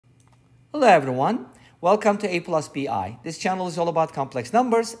Hello everyone, welcome to aplusbi. This channel is all about complex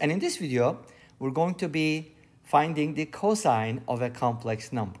numbers, and in this video we're going to be finding the cosine of a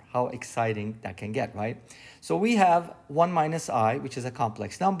complex number. How exciting that can get, right? So we have 1 minus I, which is a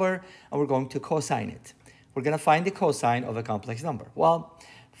complex number, and we're going to cosine it. We're going to find the cosine of a complex number. Well,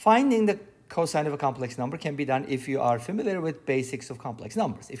 finding the cosine of a complex number can be done if you are familiar with basics of complex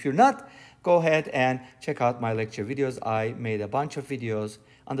numbers. If you're not, go ahead and check out my lecture videos. I made a bunch of videos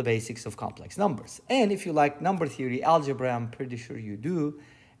on the basics of complex numbers. And if you like number theory, algebra, I'm pretty sure you do,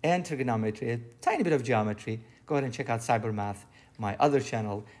 and trigonometry, a tiny bit of geometry, go ahead and check out Cyber Math, my other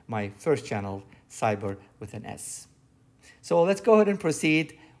channel, my first channel, Cyber with an S. So let's go ahead and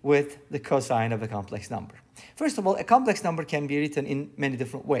proceed with the cosine of a complex number. First of all, a complex number can be written in many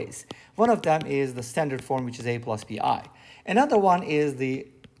different ways. One of them is the standard form, which is a plus bi. Another one is the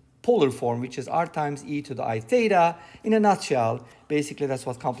polar form, which is r times e to the I theta. In a nutshell, basically that's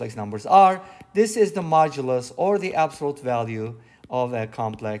what complex numbers are. This is the modulus or the absolute value of a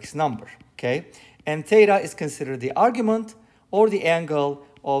complex number, okay? And theta is considered the argument or the angle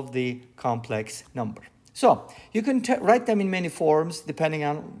of the complex number. So you can write them in many forms depending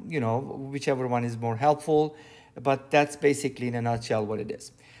on, whichever one is more helpful, but that's basically in a nutshell what it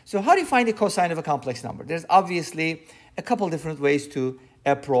is. So how do you find the cosine of a complex number? There's obviously a couple different ways to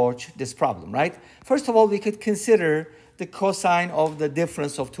approach this problem, right? First of all, we could consider the cosine of the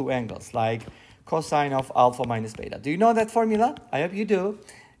difference of two angles, like cosine of alpha minus beta. Do you know that formula? I hope you do.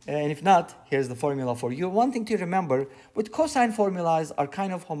 And if not, here's the formula for you. One thing to remember, with cosine formulas are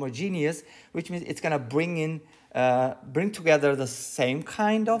kind of homogeneous, which means it's going to bring together the same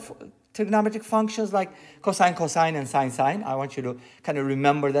kind of trigonometric functions like cosine, cosine, and sine, sine. I want you to kind of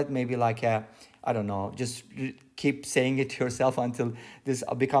remember that, maybe like I don't know, just keep saying it to yourself until this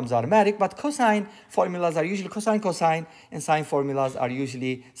becomes automatic. But cosine formulas are usually cosine, cosine, and sine formulas are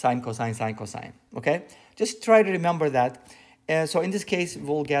usually sine, cosine, sine, cosine. Okay? Just try to remember that. So in this case,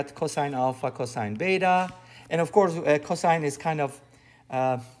 we'll get cosine alpha, cosine beta. And of course, cosine is kind of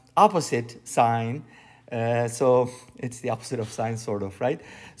opposite sine. So it's the opposite of sine, sort of, right?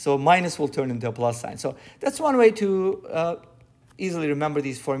 So minus will turn into a plus sign. So that's one way to easily remember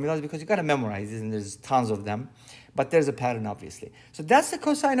these formulas, because you got to memorize these, and there's tons of them. But there's a pattern, obviously. So that's the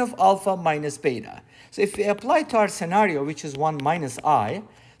cosine of alpha minus beta. So if we apply to our scenario, which is 1 minus I,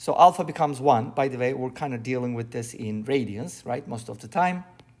 so alpha becomes 1. By the way, we're kind of dealing with this in radians, right? Most of the time,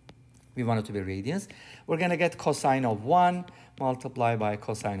 we want it to be radians. We're going to get cosine of 1 multiplied by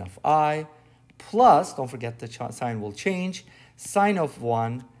cosine of I plus, don't forget the sign will change, sine of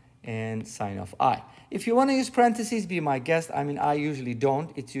 1 and sine of I. If you want to use parentheses, be my guest. I mean, I usually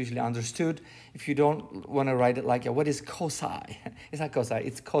don't. It's usually understood. If you don't want to write it like, what is cosine? It's not cosine,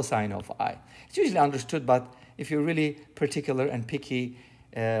 it's cosine of I. It's usually understood, but if you're really particular and picky,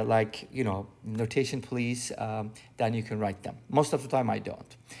 notation police, then you can write them. Most of the time I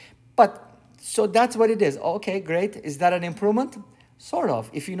don't. But, so that's what it is. Okay, great. Is that an improvement? Sort of,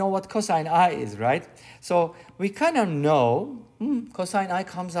 if you know what cosine I is, right? So we kind of know cosine I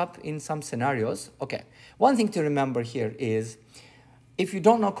comes up in some scenarios. Okay, one thing to remember here is if you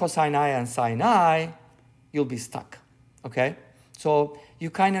don't know cosine I and sine I, you'll be stuck, okay? So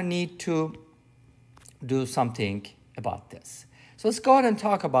you kind of need to do something about this. So let's go ahead and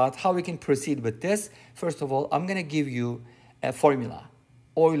talk about how we can proceed with this. First of all, I'm going to give you a formula,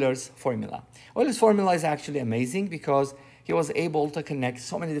 Euler's formula. Euler's formula is actually amazing because he was able to connect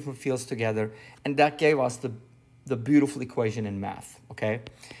so many different fields together, and that gave us the beautiful equation in math, okay?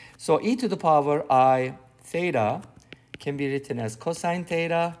 So e to the power I theta can be written as cosine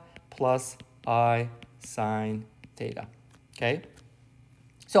theta plus I sine theta, okay?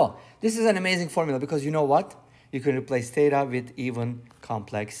 So this is an amazing formula because you know what? You can replace theta with even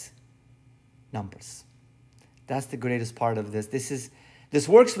complex numbers. That's the greatest part of this. This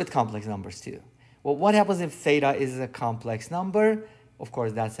works with complex numbers too. Well, what happens if theta is a complex number? Of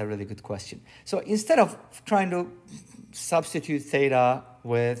course, that's a really good question. So instead of trying to substitute theta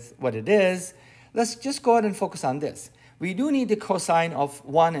with what it is, let's just go ahead and focus on this. We do need the cosine of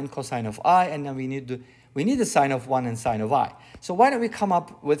 1 and cosine of I, and then we need the sine of 1 and sine of I. So why don't we come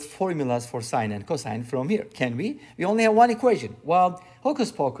up with formulas for sine and cosine from here? Can we? We only have one equation. Well,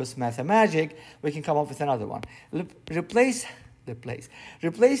 hocus pocus, mathemagic, we can come up with another one. Replace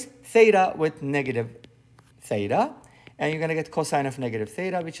theta with negative theta, and you're going to get cosine of negative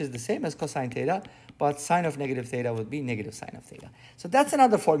theta, which is the same as cosine theta, but sine of negative theta would be negative sine of theta. So that's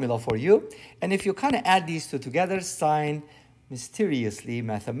another formula for you. And if you kind of add these two together, sine mysteriously,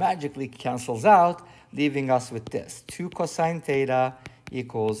 mathematically cancels out, leaving us with this. 2 cosine theta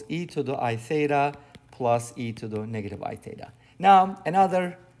equals e to the I theta plus e to the negative I theta. Now,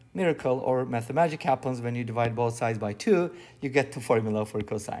 another miracle or mathemagic happens when you divide both sides by 2, you get the formula for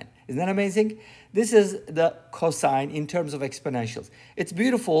cosine. Isn't that amazing? This is the cosine in terms of exponentials. It's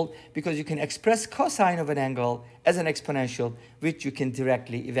beautiful because you can express cosine of an angle as an exponential, which you can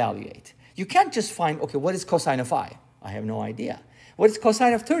directly evaluate. You can't just find, okay, what is cosine of I? I have no idea. What is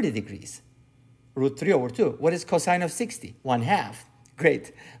cosine of 30 degrees? Root 3 over 2. What is cosine of 60? 1/2.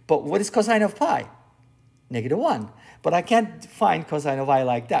 Great. But what is cosine of pi? -1. But I can't find cosine of I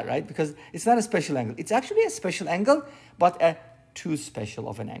like that, right? Because it's not a special angle. It's actually a special angle, but a too special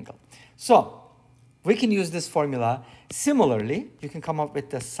of an angle. So we can use this formula. Similarly, you can come up with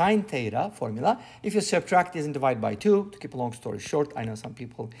the sine theta formula. If you subtract this and divide by 2, to keep a long story short, I know some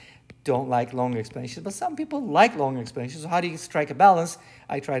people don't like long explanations, but some people like long explanations. So how do you strike a balance?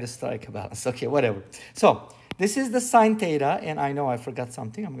 I try to strike a balance. Okay, whatever. So this is the sine theta, and I know I forgot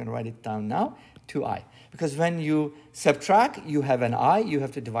something. I'm going to write it down now, 2i. Because when you subtract, you have an I, you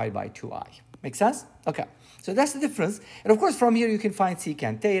have to divide by 2i. Make sense? Okay, so that's the difference. And of course, from here, you can find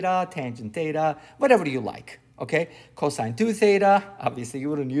secant theta, tangent theta, whatever you like. Okay, cosine 2 theta, obviously you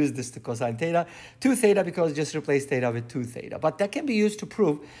wouldn't use this to cosine theta, 2 theta because just replace theta with 2 theta. But that can be used to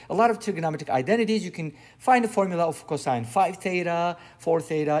prove a lot of trigonometric identities. You can find a formula of cosine 5 theta, 4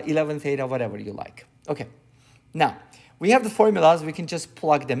 theta, 11 theta, whatever you like. Okay, now we have the formulas, we can just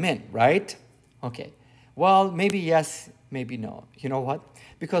plug them in, right? Okay, well, maybe yes, maybe no. You know what?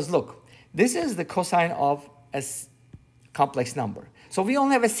 Because look, this is the cosine of a complex number. So we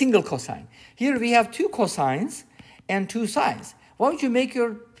only have a single cosine. Here we have 2 cosines and 2 sines. Why would you make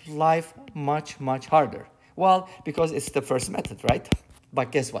your life much, much harder? Well, because it's the first method, right?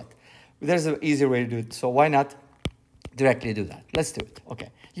 But guess what? There's an easier way to do it. So why not directly do that? Let's do it. Okay.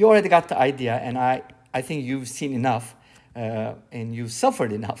 You already got the idea, and I think you've seen enough and you've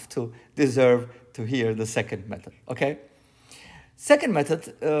suffered enough to deserve to hear the second method. Okay? Second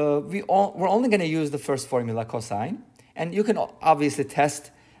method, we're only going to use the first formula, cosine. And you can obviously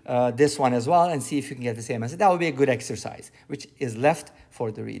test this one as well and see if you can get the same answer. That would be a good exercise, which is left for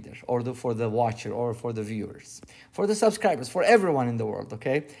the reader or for the watcher or for the viewers, for the subscribers, for everyone in the world,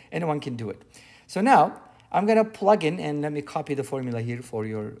 okay? Anyone can do it. So now I'm going to plug in, and let me copy the formula here for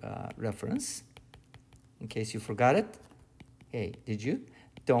your reference in case you forgot it. Hey, did you?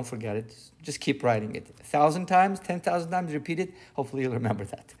 Don't forget it. Just keep writing it 1,000 times, 10,000 times, repeat it. Hopefully you'll remember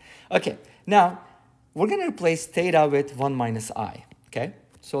that. Okay, now we're going to replace theta with 1 minus I, okay?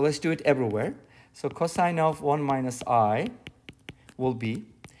 So let's do it everywhere. So cosine of 1 minus I will be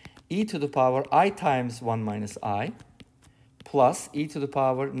e to the power I times 1 minus I plus e to the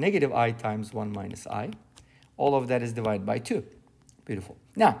power negative I times 1 minus I. All of that is divided by 2. Beautiful.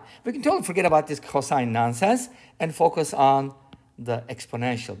 Now, we can totally forget about this cosine nonsense and focus on the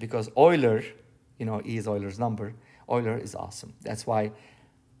exponential, because Euler, you know, E is Euler's number. Euler is awesome. That's why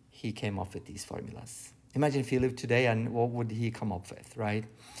he came up with these formulas. Imagine if he lived today, and what would he come up with, right?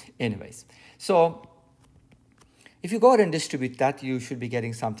 Anyways, so if you go ahead and distribute that, you should be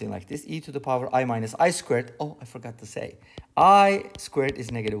getting something like this. E to the power I minus I squared. Oh, I forgot to say. I squared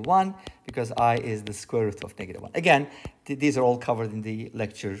is -1 because I is the square root of -1. Again, these are all covered in the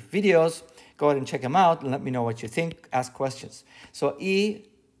lecture videos. Go ahead and check them out and let me know what you think. Ask questions. So E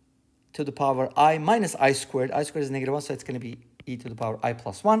to the power I minus I squared. I squared is -1, so it's going to be e to the power I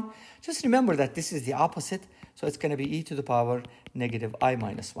plus 1. Just remember that this is the opposite, so it's going to be e to the power negative I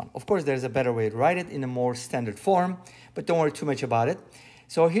minus 1. Of course, there's a better way to write it in a more standard form, but don't worry too much about it.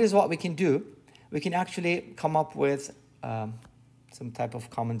 So here's what we can do. We can actually come up with some type of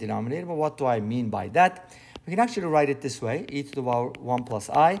common denominator, but what do I mean by that? We can actually write it this way, e to the power 1 plus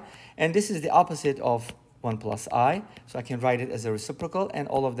I, and this is the opposite of 1 plus I, so I can write it as a reciprocal, and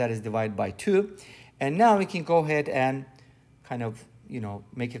all of that is divided by 2. And now we can go ahead and kind of, you know,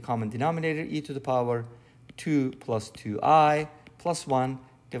 make a common denominator, e to the power 2 plus 2i plus 1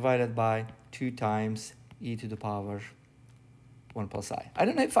 divided by 2 times e to the power 1 plus I. I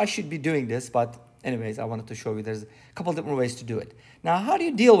don't know if I should be doing this, but anyways, I wanted to show you there's a couple different ways to do it. Now, how do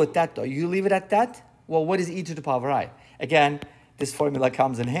you deal with that, though? You leave it at that? Well, what is e to the power I? Again, this formula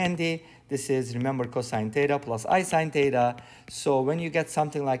comes in handy. This is, remember, cosine theta plus I sine theta. So when you get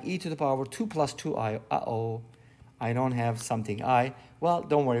something like e to the power 2 plus 2i, I don't have something I. Well,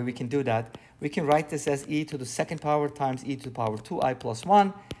 don't worry, we can do that. We can write this as e to the second power times e to the power 2i plus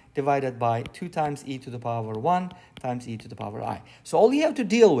 1 divided by 2 times e to the power 1 times e to the power I. So all you have to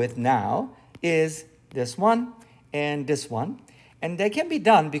deal with now is this one and this one. And they can be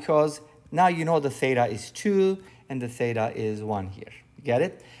done because now you know the theta is 2 and the theta is 1 here. You get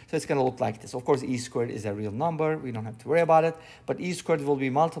it? So it's going to look like this. Of course, e squared is a real number. We don't have to worry about it. But e squared will be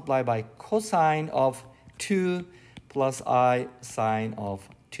multiplied by cosine of 2 plus I sine of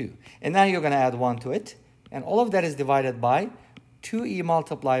 2. And now you're going to add 1 to it. And all of that is divided by 2e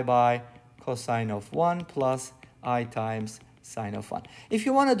multiplied by cosine of 1 plus I times sine of 1. If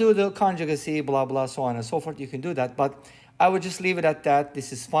you want to do the conjugacy, blah, blah, so on and so forth, you can do that. But I would just leave it at that.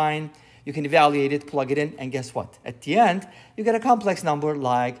 This is fine. You can evaluate it, plug it in, and guess what? At the end, you get a complex number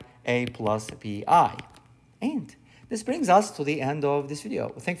like a plus bi. And this brings us to the end of this video.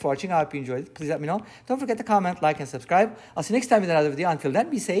 Thanks for watching. I hope you enjoyed it. Please let me know. Don't forget to comment, like, and subscribe. I'll see you next time with another video. Until then,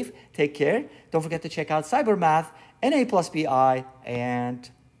 be safe. Take care. Don't forget to check out Cyber Math and A plus BI. And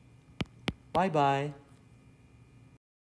bye-bye.